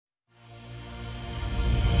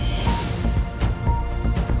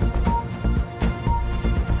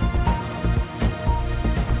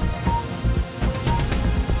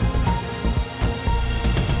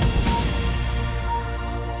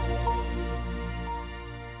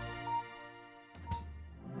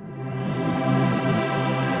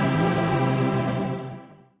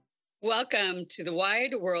Welcome to the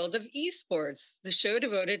wide world of esports, the show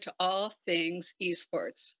devoted to all things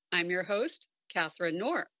esports. I'm your host, Katharine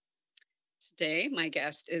Nohr. Today, my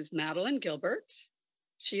guest is Madeline Gilbert.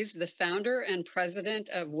 She's the founder and president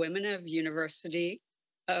of Women of University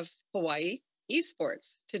of Hawai'i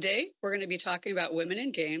Esports. Today, we're going to be talking about women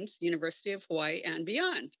in games, University of Hawai'i and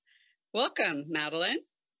Beyond. Welcome, Madeline.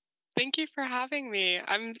 Thank you for having me.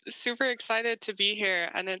 I'm super excited to be here,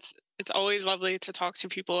 and it's always lovely to talk to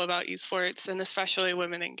people about esports and especially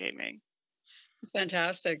women in gaming.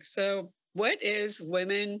 Fantastic. So, what is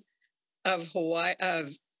Women of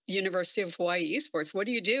University of Hawai'i Esports? What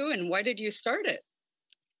do you do, and why did you start it?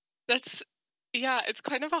 It's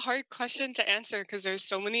kind of a hard question to answer because there's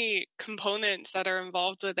so many components that are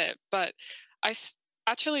involved with it. But I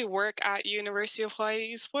actually work at University of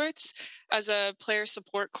Hawai'i Esports as a player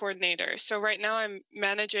support coordinator. So right now I'm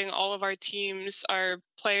managing all of our teams, our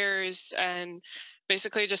players, and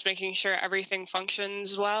basically just making sure everything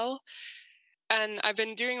functions well. And I've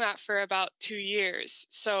been doing that for about 2 years.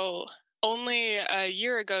 So only a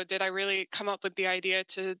year ago did I really come up with the idea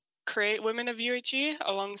to create Women of UHE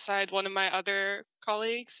alongside one of my other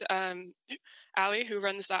colleagues, Ali, who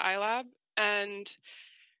runs the iLab. And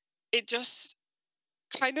it just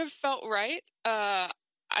kind of felt right.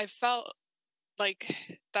 I felt like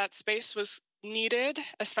that space was needed,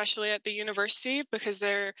 especially at the university, because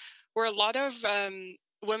there were a lot of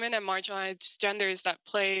women and marginalized genders that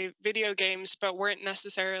play video games, but weren't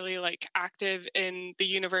necessarily like active in the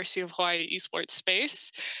University of Hawai'i esports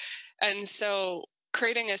space. And so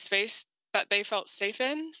creating a space that they felt safe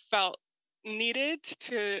in felt needed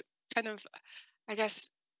to kind of, I guess,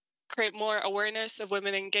 create more awareness of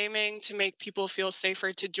women in gaming, to make people feel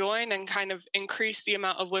safer to join and kind of increase the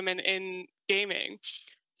amount of women in gaming.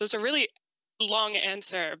 So it's a really long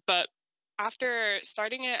answer, but after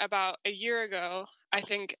starting it about a year ago, I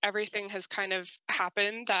think everything has kind of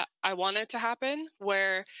happened that I wanted to happen,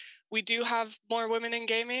 where we do have more women in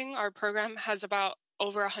gaming. Our program has about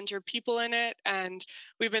over 100 people in it, and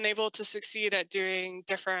we've been able to succeed at doing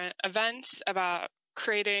different events about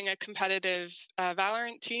creating a competitive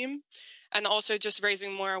Valorant team, and also just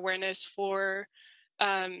raising more awareness for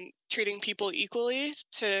treating people equally,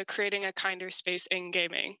 to creating a kinder space in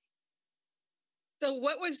gaming. So,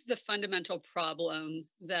 what was the fundamental problem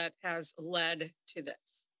that has led to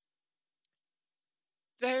this?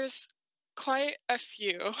 There's quite a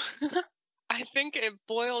few. I think it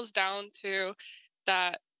boils down to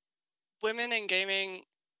that women in gaming,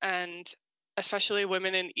 and especially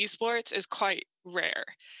women in esports, is quite rare.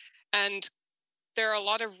 And there are a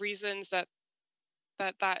lot of reasons that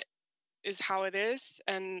is how it is,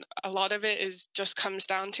 and a lot of it is just comes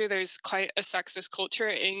down to there's quite a sexist culture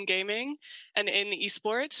in gaming and in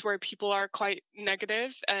esports, where people are quite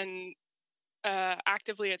negative and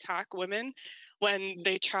actively attack women when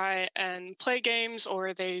they try and play games,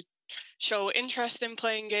 or they show interest in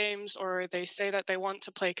playing games, or they say that they want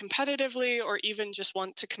to play competitively, or even just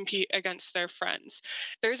want to compete against their friends.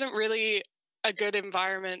 There isn't really a good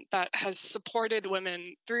environment that has supported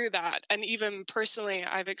women through that. And even personally,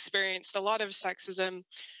 I've experienced a lot of sexism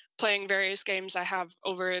playing various games I have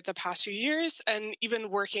over the past few years, and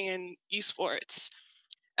even working in esports.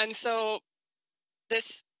 And so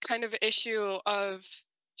this kind of issue of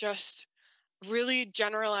just really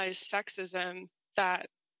generalized sexism that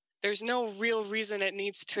there's no real reason it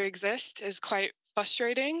needs to exist is quite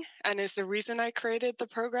frustrating, and is the reason I created the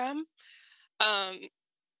program. Um,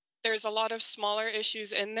 there's a lot of smaller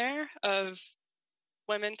issues in there of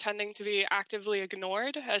women tending to be actively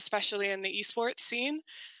ignored, especially in the esports scene,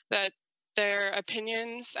 that their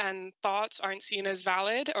opinions and thoughts aren't seen as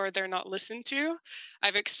valid, or they're not listened to.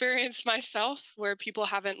 I've experienced myself where people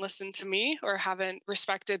haven't listened to me or haven't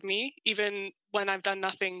respected me, even when I've done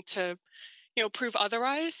nothing to, prove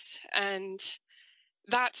otherwise. And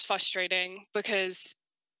that's frustrating because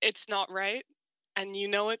it's not right. And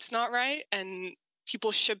it's not right. And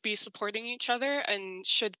people should be supporting each other and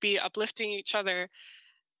should be uplifting each other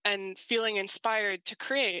and feeling inspired to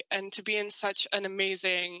create and to be in such an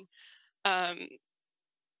amazing kind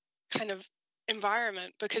of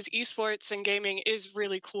environment, because esports and gaming is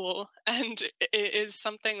really cool, and it is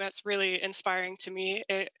something that's really inspiring to me.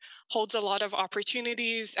 It holds a lot of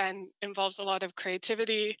opportunities and involves a lot of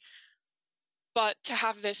creativity, but to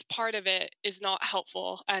have this part of it is not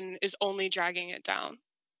helpful and is only dragging it down.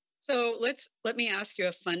 So let me ask you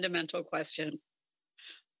a fundamental question.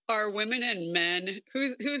 Are women and men,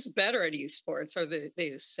 who's better at esports? Are they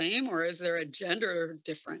the same, or is there a gender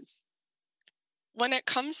difference? When it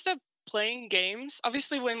comes to playing games,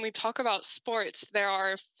 obviously when we talk about sports, there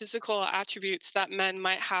are physical attributes that men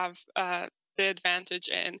might have the advantage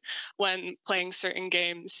in when playing certain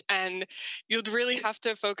games. And you'd really have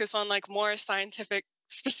to focus on like more scientific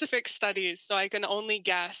specific studies. So I can only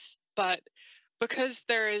guess, but because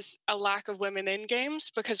there is a lack of women in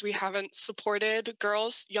games, because we haven't supported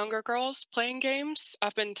girls, younger girls playing games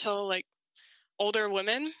up until like older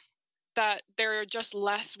women, that there are just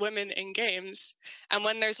less women in games. And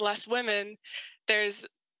when there's less women, there's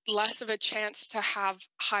less of a chance to have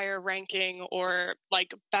higher ranking or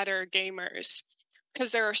like better gamers.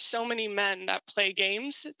 Because there are so many men that play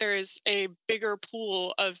games, there is a bigger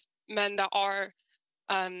pool of men that are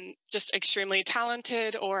just extremely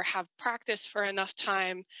talented or have practiced for enough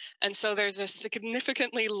time. And so there's a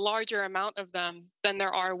significantly larger amount of them than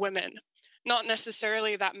there are women. Not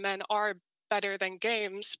necessarily that men are better than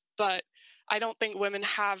games, but I don't think women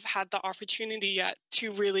have had the opportunity yet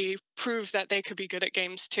to really prove that they could be good at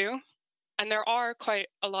games too. And there are quite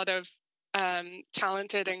a lot of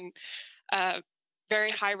talented and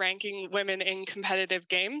very high ranking women in competitive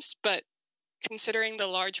games, but considering the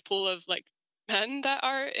large pool of like men that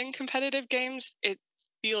are in competitive games, it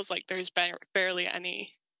feels like there's barely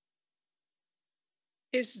any.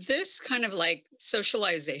 Is this kind of like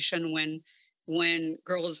socialization when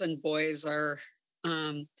girls and boys are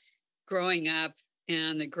growing up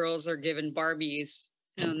and the girls are given Barbies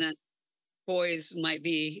and then boys might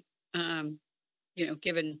be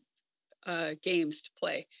given games to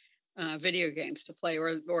play, video games to play,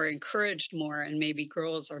 or encouraged more, and maybe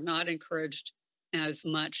girls are not encouraged as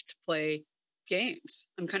much to play games?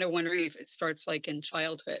 I'm kind of wondering if it starts like in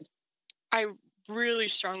childhood. I really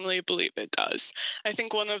strongly believe it does. I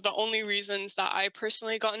think one of the only reasons that I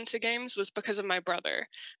personally got into games was because of my brother,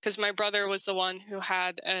 because my brother was the one who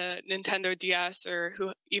had a Nintendo DS or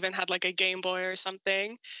who even had like a Game Boy or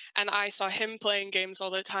something. And I saw him playing games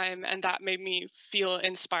all the time, and that made me feel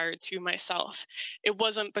inspired to myself. It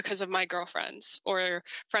wasn't because of my girlfriends or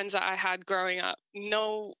friends that I had growing up.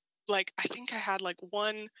 No, like I think I had like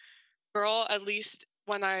one girl, at least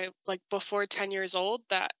when I like before 10 years old,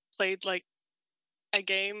 that played like a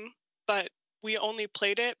game, but we only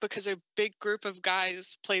played it because a big group of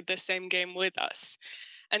guys played the same game with us.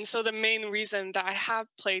 And so the main reason that I have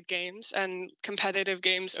played games and competitive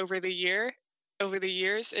games over the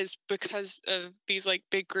years is because of these like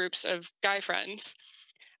big groups of guy friends.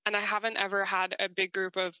 And I haven't ever had a big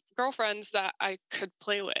group of girlfriends that I could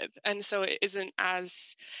play with. And so it isn't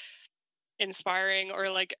as inspiring or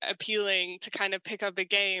like appealing to kind of pick up a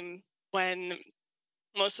game when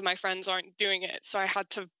most of my friends aren't doing it. So I had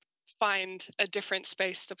to find a different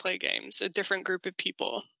space to play games, a different group of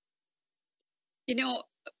people.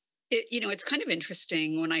 It's kind of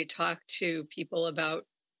interesting when I talk to people about,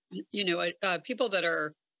 people that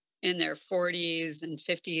are in their 40s and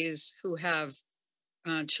 50s who have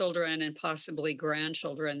children and possibly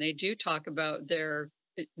grandchildren. They do talk about their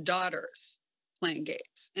daughters playing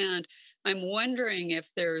games, and I'm wondering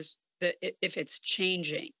if if it's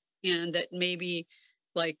changing, and that maybe,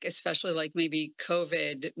 like especially like maybe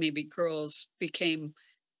COVID, maybe girls became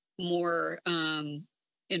more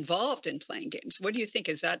involved in playing games. What do you think?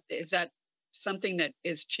 Is that something that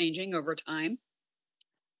is changing over time?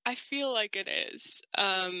 I feel like it is.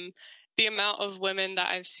 The amount of women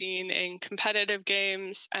that I've seen in competitive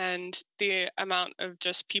games and the amount of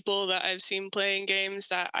just people that I've seen playing games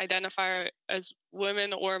that identify as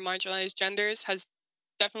women or marginalized genders has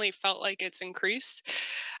definitely felt like it's increased.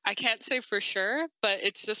 I can't say for sure, but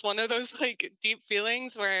it's just one of those like deep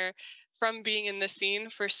feelings where from being in the scene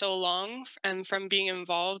for so long and from being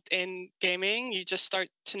involved in gaming, you just start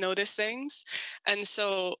to notice things. And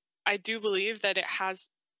so I do believe that it has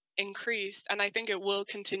increased, and I think it will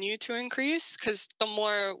continue to increase because the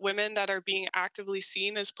more women that are being actively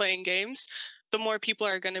seen as playing games, the more people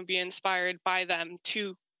are going to be inspired by them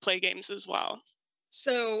to play games as well.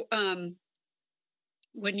 So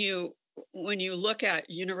when you look at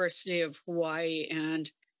University of Hawaii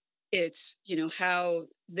and it's how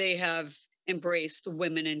they have embraced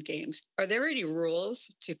women in games, are there any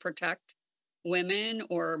rules to protect women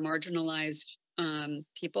or marginalized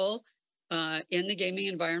people in the gaming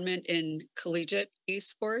environment in collegiate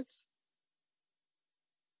esports?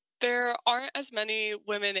 There aren't as many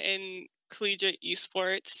women in collegiate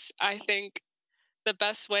esports. I think the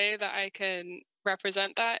best way that I can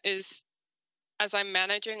represent that is as I'm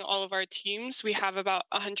managing all of our teams, we have about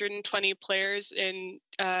 120 players in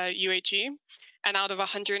UHE, and out of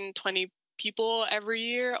 120 people every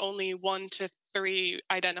year, only 1 to 3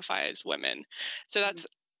 identify as women. So that's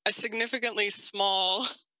a significantly small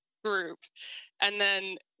group. And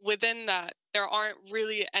then within that, there aren't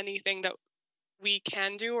really anything that we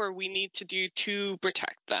can do or we need to do to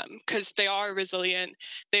protect them, because they are resilient.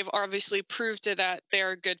 They've obviously proved that they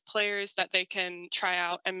are good players, that they can try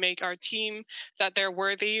out and make our team, that they're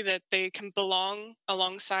worthy, that they can belong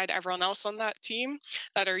alongside everyone else on that team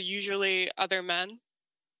that are usually other men.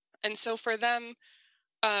 And so for them,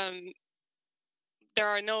 um, there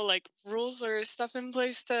are no like rules or stuff in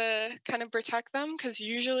place to kind of protect them, because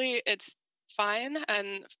usually it's fine.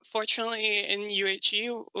 And fortunately in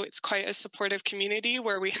UHE, it's quite a supportive community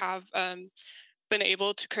where we have been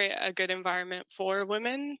able to create a good environment for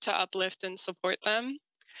women to uplift and support them.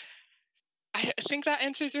 I think that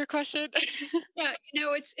answers your question. Yeah, you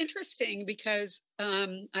know, it's interesting because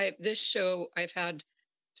this show I've had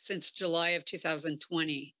since July of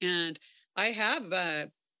 2020, and I have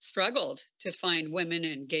struggled to find women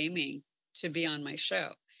in gaming to be on my show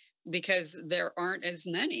because there aren't as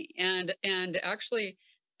many, and actually,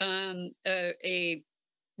 a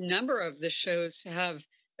number of the shows have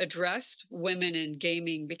addressed women in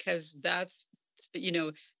gaming because that's, you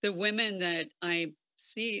know, the women that I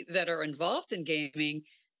see that are involved in gaming,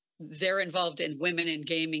 they're involved in women in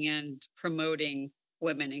gaming and promoting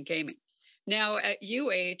women in gaming. Now at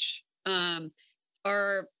UH,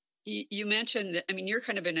 are you mentioned that, I mean, you're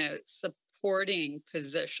kind of in a supporting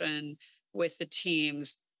position with the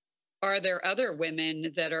teams. Are there other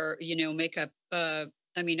women that are, you know, make up, I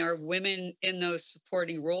mean, are women in those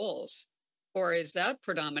supporting roles, or is that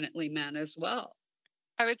predominantly men as well?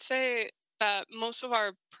 I would say that most of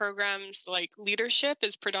our programs, like leadership,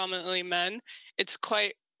 is predominantly men. It's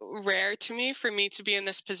quite rare to me for me to be in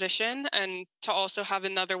this position and to also have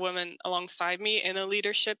another woman alongside me in a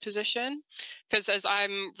leadership position. Because as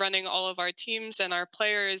I'm running all of our teams and our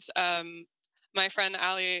players, my friend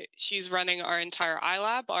Ali, she's running our entire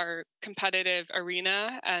iLab, our competitive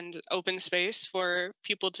arena and open space for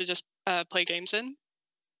people to just play games in.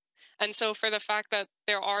 And so for the fact that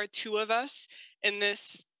there are two of us in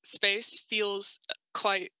this space feels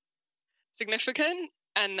quite significant.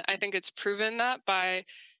 And I think it's proven that by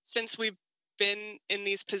since we've been in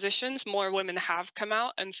these positions, more women have come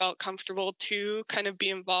out and felt comfortable to kind of be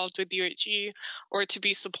involved with UHE or to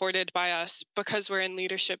be supported by us because we're in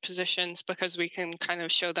leadership positions, because we can kind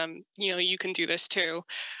of show them, you know, you can do this too.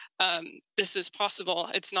 This is possible.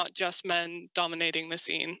 It's not just men dominating the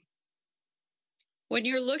scene. When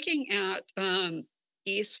you're looking at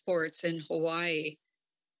esports in Hawaii,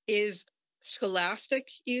 is scholastic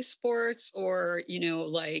esports or, you know,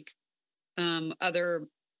 like other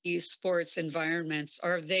esports environments,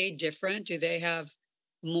 are they different? Do they have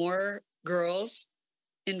more girls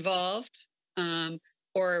involved,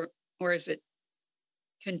 or is it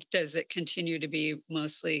does it continue to be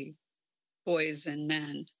mostly boys and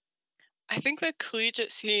men? I think the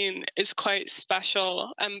collegiate scene is quite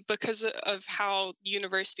special, because of how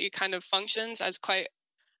university kind of functions as quite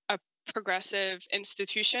a progressive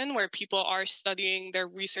institution where people are studying, they're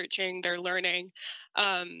researching, they're learning.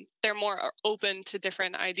 They're more open to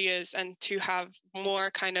different ideas and to have more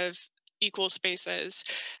kind of equal spaces.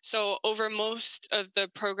 So over most of the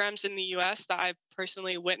programs in the US that I've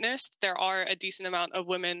personally witnessed, there are a decent amount of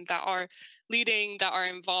women that are leading, that are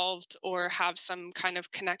involved, or have some kind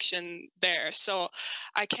of connection there. So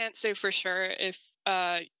I can't say for sure if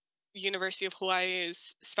University of Hawaii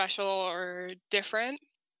is special or different.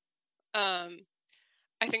 um,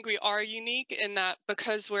 I think we are unique in that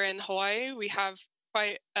because we're in Hawaii, we have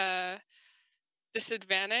quite a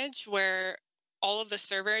disadvantage where all of the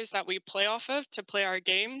servers that we play off of to play our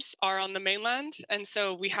games are on the mainland. And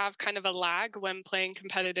so we have kind of a lag when playing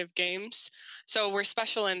competitive games. So we're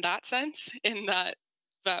special in that sense, in that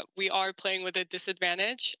we are playing with a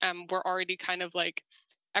disadvantage. We're already kind of like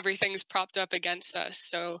everything's propped up against us.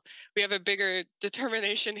 So we have a bigger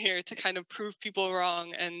determination here to kind of prove people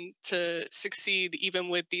wrong and to succeed even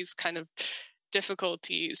with these kind of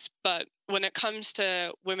difficulties. But when it comes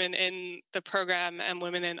to women in the program and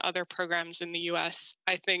women in other programs in the US,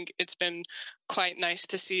 I think it's been quite nice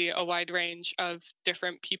to see a wide range of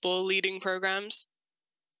different people leading programs.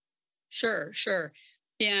 Sure, sure.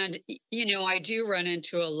 And, you know, I do run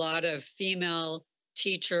into a lot of female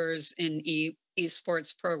teachers in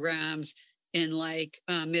esports programs in like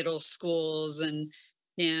middle schools and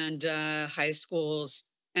high schools.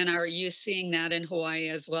 And are you seeing that in Hawaii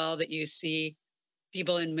as well, that you see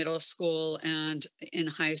people in middle school and in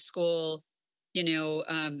high school, you know,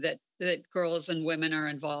 that girls and women are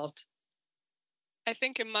involved? I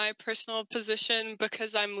think in my personal position,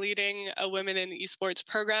 because I'm leading a women in esports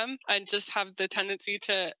program, I just have the tendency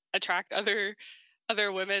to attract other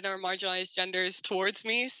women or marginalized genders towards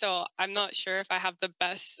me. So I'm not sure if I have the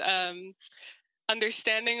best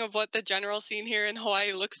understanding of what the general scene here in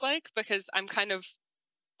Hawaii looks like, because I'm kind of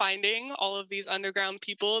finding all of these underground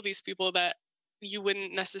people, these people that you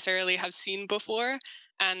wouldn't necessarily have seen before,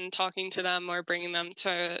 and talking to them or bringing them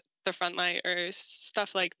to the front light or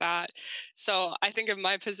stuff like that. So I think in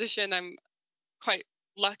my position, I'm quite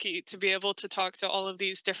lucky to be able to talk to all of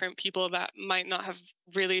these different people that might not have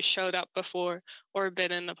really showed up before or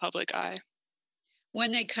been in the public eye.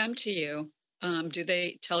 When they come to you, do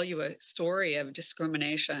they tell you a story of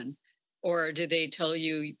discrimination, or do they tell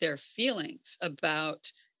you their feelings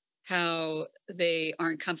about how they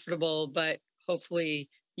aren't comfortable, but hopefully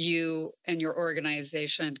you and your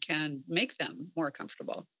organization can make them more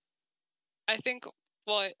comfortable? I think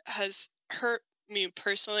what has hurt me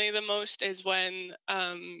personally the most is when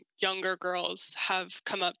younger girls have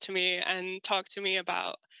come up to me and talked to me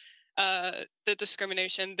about the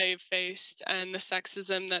discrimination they've faced and the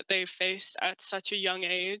sexism that they've faced at such a young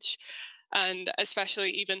age. And especially,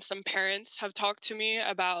 even some parents have talked to me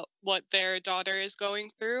about what their daughter is going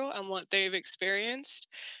through and what they've experienced.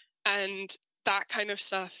 And that kind of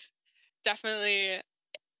stuff definitely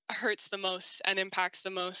hurts the most and impacts the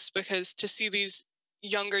most, because to see these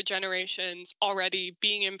younger generations already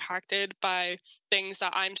being impacted by things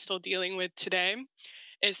that I'm still dealing with today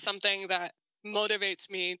is something that motivates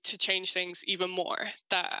me to change things even more.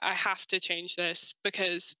 That I have to change this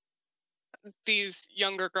because these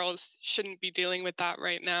younger girls shouldn't be dealing with that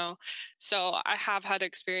right now. So I have had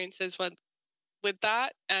experiences with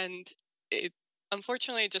that, and it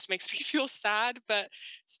unfortunately just makes me feel sad, but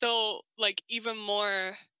still like even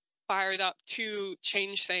more fired up to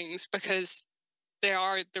change things, because they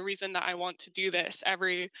are the reason that I want to do this.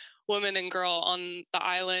 Every woman and girl on the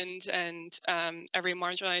island, and every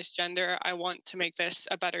marginalized gender, I want to make this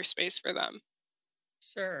a better space for them.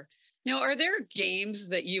 Sure. Now, are there games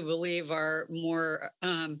that you believe are more,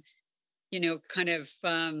 kind of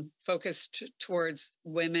focused towards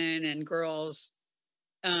women and girls,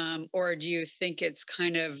 or do you think it's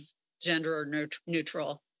kind of gender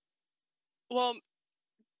neutral? Well,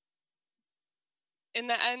 in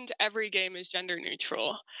the end, every game is gender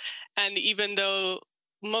neutral. And even though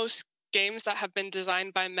most games that have been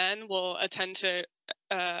designed by men will attend to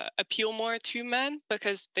appeal more to men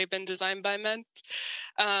because they've been designed by men,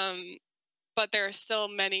 um, but there are still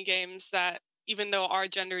many games that, even though are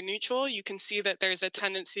gender neutral, you can see that there's a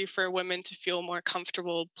tendency for women to feel more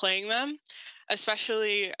comfortable playing them,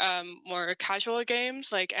 especially more casual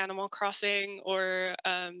games like Animal Crossing, or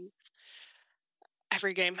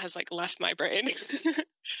every game has like left my brain.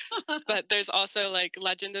 But there's also like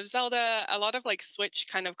Legend of Zelda, a lot of like Switch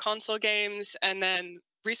kind of console games, and then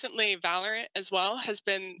recently Valorant as well has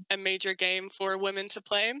been a major game for women to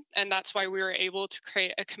play, and that's why we were able to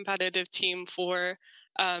create a competitive team for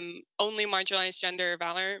only marginalized gender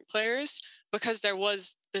Valorant players, because there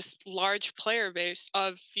was this large player base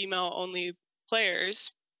of female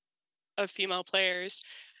players.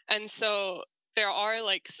 And so there are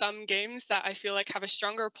like some games that I feel like have a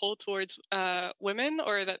stronger pull towards women,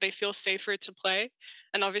 or that they feel safer to play.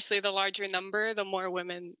 And obviously, the larger number, the more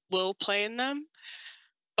women will play in them.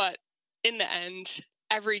 But in the end,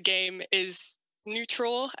 every game is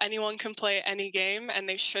neutral. Anyone can play any game, and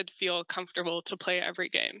they should feel comfortable to play every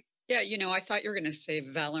game. Yeah, I thought you were going to say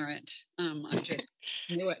Valorant. I just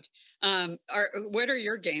knew it. What are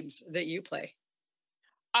your games that you play?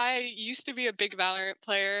 I used to be a big Valorant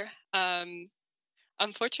player.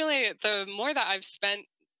 Unfortunately, the more that I've spent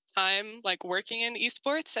time like working in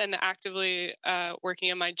esports and actively working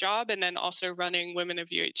in my job, and then also running Women of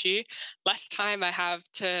UHE, less time I have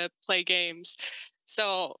to play games.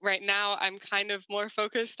 So right now I'm kind of more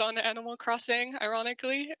focused on Animal Crossing,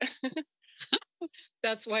 ironically.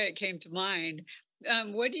 That's why it came to mind.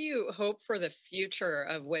 What do you hope for the future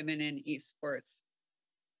of women in esports?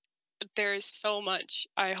 There's so much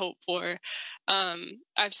I hope for.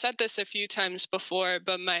 I've said this a few times before,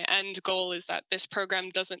 but my end goal is that this program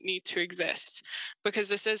doesn't need to exist, because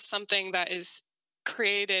this is something that is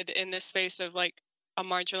created in this space of like a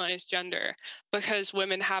marginalized gender, because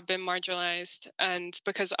women have been marginalized, and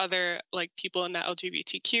because other like people in the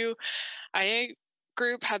LGBTQIA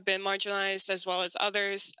group have been marginalized as well as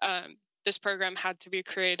others. This program had to be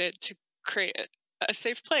created to create a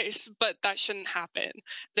safe place, but that shouldn't happen.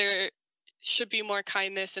 There should be more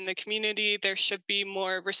kindness in the community. There should be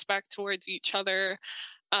more respect towards each other.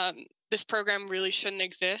 This program really shouldn't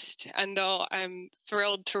exist. And though I'm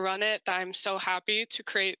thrilled to run it, that I'm so happy to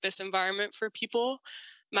create this environment for people,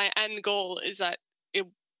 my end goal is that it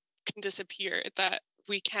can disappear, that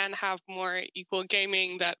we can have more equal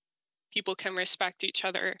gaming, that people can respect each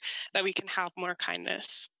other, that we can have more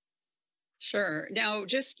kindness. Sure. Now,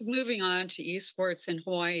 just moving on to esports in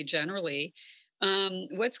Hawaii generally,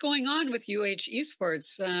 what's going on with UH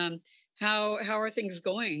esports? How are things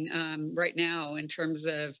going right now in terms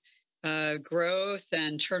of growth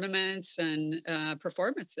and tournaments and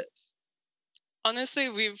performances? Honestly,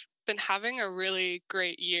 we've been having a really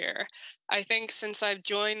great year. I think since I've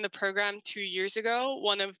joined the program 2 years ago,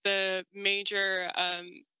 one of the major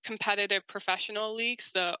competitive professional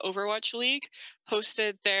leagues, the Overwatch League,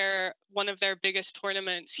 hosted their one of their biggest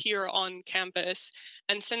tournaments here on campus.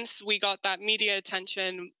 And since we got that media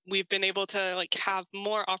attention, we've been able to like have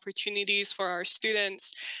more opportunities for our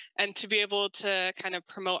students and to be able to kind of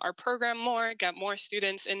promote our program more, get more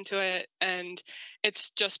students into it. And it's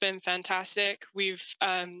just been fantastic. We've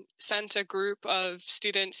sent a group of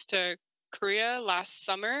students to Korea last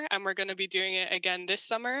summer, and we're going to be doing it again this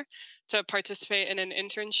summer to participate in an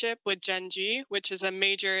internship with Gen G, which is a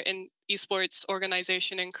major in esports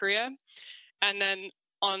organization in Korea. And then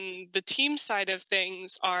on the team side of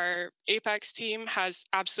things, our Apex team has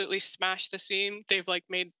absolutely smashed the scene. They've like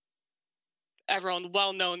made everyone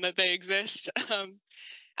well known that they exist.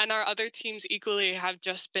 And our other teams equally have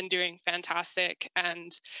just been doing fantastic. And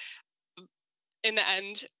in the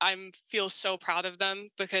end, I feel so proud of them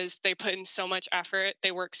because they put in so much effort.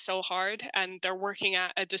 They work so hard, and they're working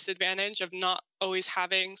at a disadvantage of not always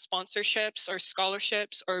having sponsorships or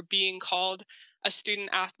scholarships or being called a student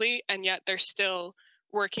athlete. And yet they're still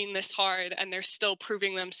working this hard and they're still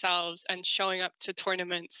proving themselves and showing up to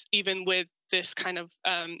tournaments, even with this kind of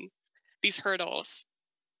these hurdles.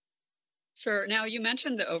 Sure. Now, you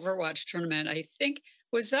mentioned the Overwatch tournament. I think,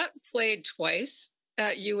 was that played twice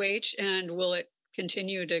at UH, and um,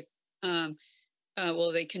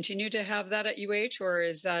 will they continue to have that at UH, or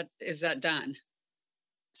is that done?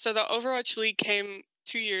 So the Overwatch League came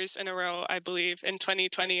 2 years in a row, I believe, in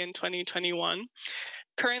 2020 and 2021.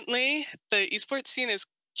 Currently, the esports scene is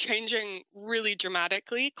changing really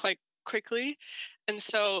dramatically, quite quickly. And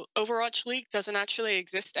so Overwatch League doesn't actually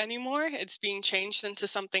exist anymore. It's being changed into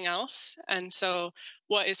something else. And so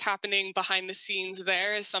what is happening behind the scenes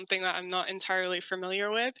there is something that I'm not entirely familiar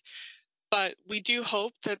with. But we do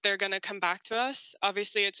hope that they're going to come back to us.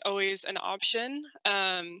 Obviously, it's always an option,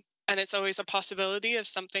 and it's always a possibility of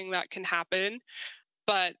something that can happen.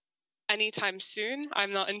 But anytime soon,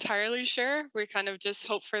 I'm not entirely sure. We kind of just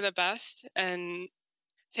hope for the best and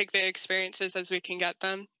take the experiences as we can get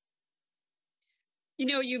them.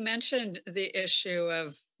 You mentioned the issue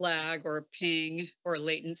of lag or ping or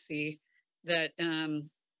latency that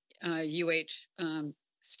UH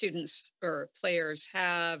students or players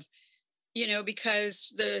have,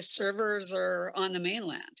 because the servers are on the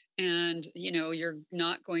mainland and, you're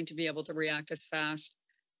not going to be able to react as fast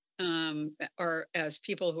or as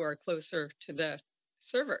people who are closer to the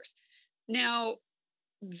servers. Now,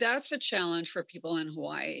 that's a challenge for people in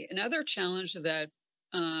Hawaii. Another challenge that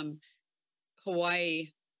um, Hawaii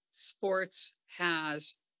sports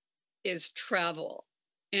has is travel.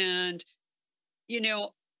 And, you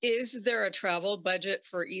know, is there a travel budget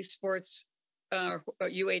for esports,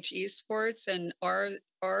 UH esports? And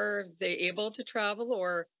are they able to travel,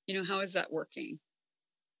 or, how is that working?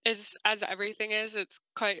 Is as everything is, it's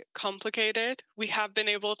quite complicated. We have been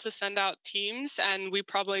able to send out teams, and we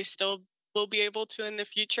probably still will be able to in the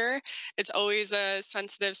future. It's always a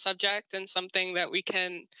sensitive subject and something that we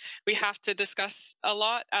have to discuss a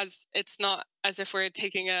lot, as it's not as if we're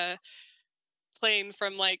taking a plane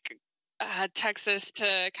from like Texas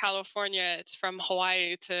to California. It's from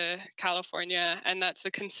Hawaii to California, and that's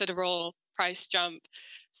a considerable price jump.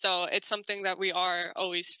 So it's something that we are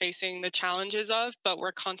always facing the challenges of, but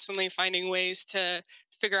we're constantly finding ways to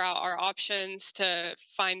figure out our options to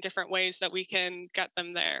find different ways that we can get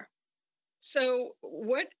them there. So,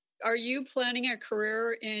 what are you planning a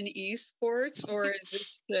career in esports, or is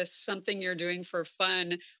this just something you're doing for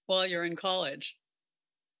fun while you're in college?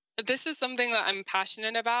 This is something that I'm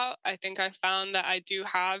passionate about. I think I found that I do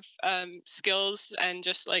have skills and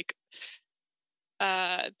just like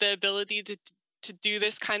the ability to do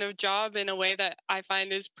this kind of job in a way that I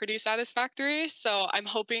find is pretty satisfactory. So I'm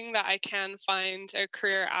hoping that I can find a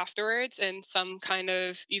career afterwards in some kind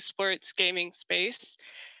of esports gaming space.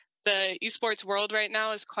 The esports world right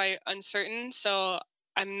now is quite uncertain, so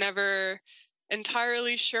I'm never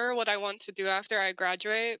entirely sure what I want to do after I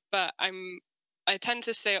graduate, but I tend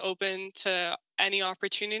to stay open to any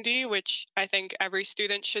opportunity, which I think every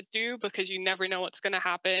student should do because you never know what's going to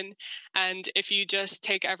happen. And if you just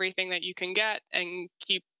take everything that you can get and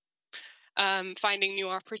keep finding new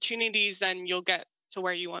opportunities, then you'll get to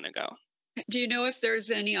where you want to go. Do you know if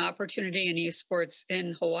there's any opportunity in esports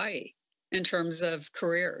in Hawaii in terms of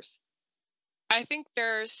careers? I think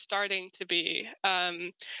they're starting to be.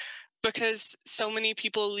 Because so many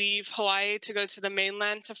people leave Hawaii to go to the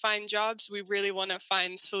mainland to find jobs, we really want to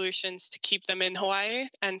find solutions to keep them in Hawaii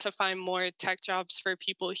and to find more tech jobs for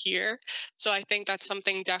people here. So I think that's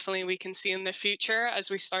something definitely we can see in the future as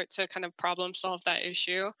we start to kind of problem solve that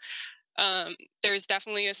issue. There's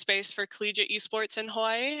definitely a space for collegiate esports in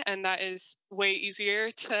Hawaii, and that is way easier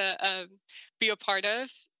to be a part of.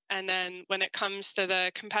 And then when it comes to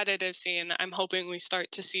the competitive scene, I'm hoping we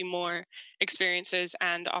start to see more experiences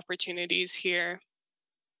and opportunities here.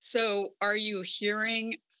 So, are you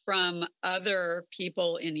hearing from other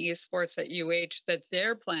people in esports at UH that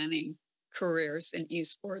they're planning careers in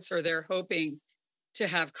esports or they're hoping to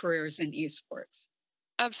have careers in esports?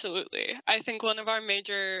 Absolutely. I think one of our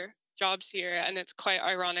major jobs here, and it's quite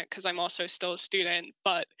ironic because I'm also still a student,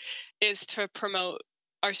 but is to promote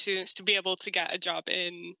our students to be able to get a job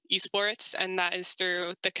in esports. And that is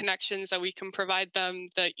through the connections that we can provide them,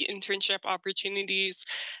 the internship opportunities,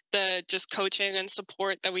 the just coaching and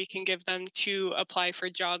support that we can give them to apply for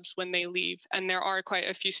jobs when they leave. And there are quite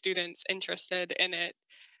a few students interested in it.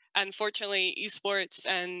 And fortunately, esports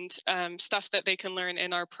and stuff that they can learn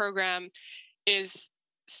in our program is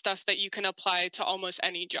stuff that you can apply to almost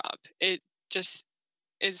any job. It just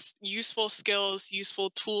is useful skills,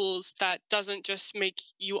 useful tools that doesn't just make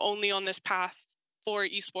you only on this path for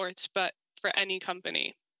esports, but for any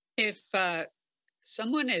company. If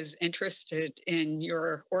someone is interested in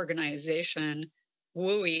your organization,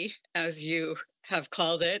 WUI, as you have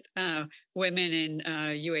called it, Women in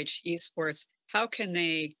UH Esports, how can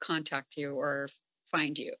they contact you or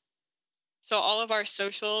find you? So all of our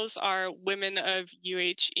socials are Women of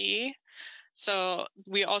UHE. So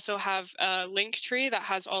we also have a link tree that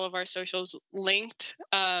has all of our socials linked,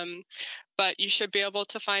 but you should be able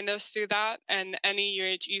to find us through that. And any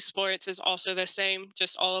UH Esports is also the same.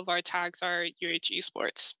 Just all of our tags are UH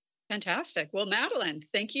Esports. Fantastic. Well, Madeline,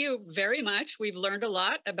 thank you very much. We've learned a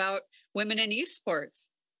lot about women in esports.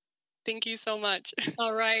 Thank you so much.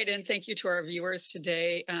 All right. And thank you to our viewers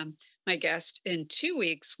today. My guest in 2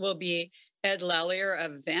 weeks will be Ed Lallier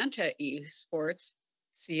of Vanta Esports.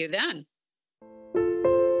 See you then.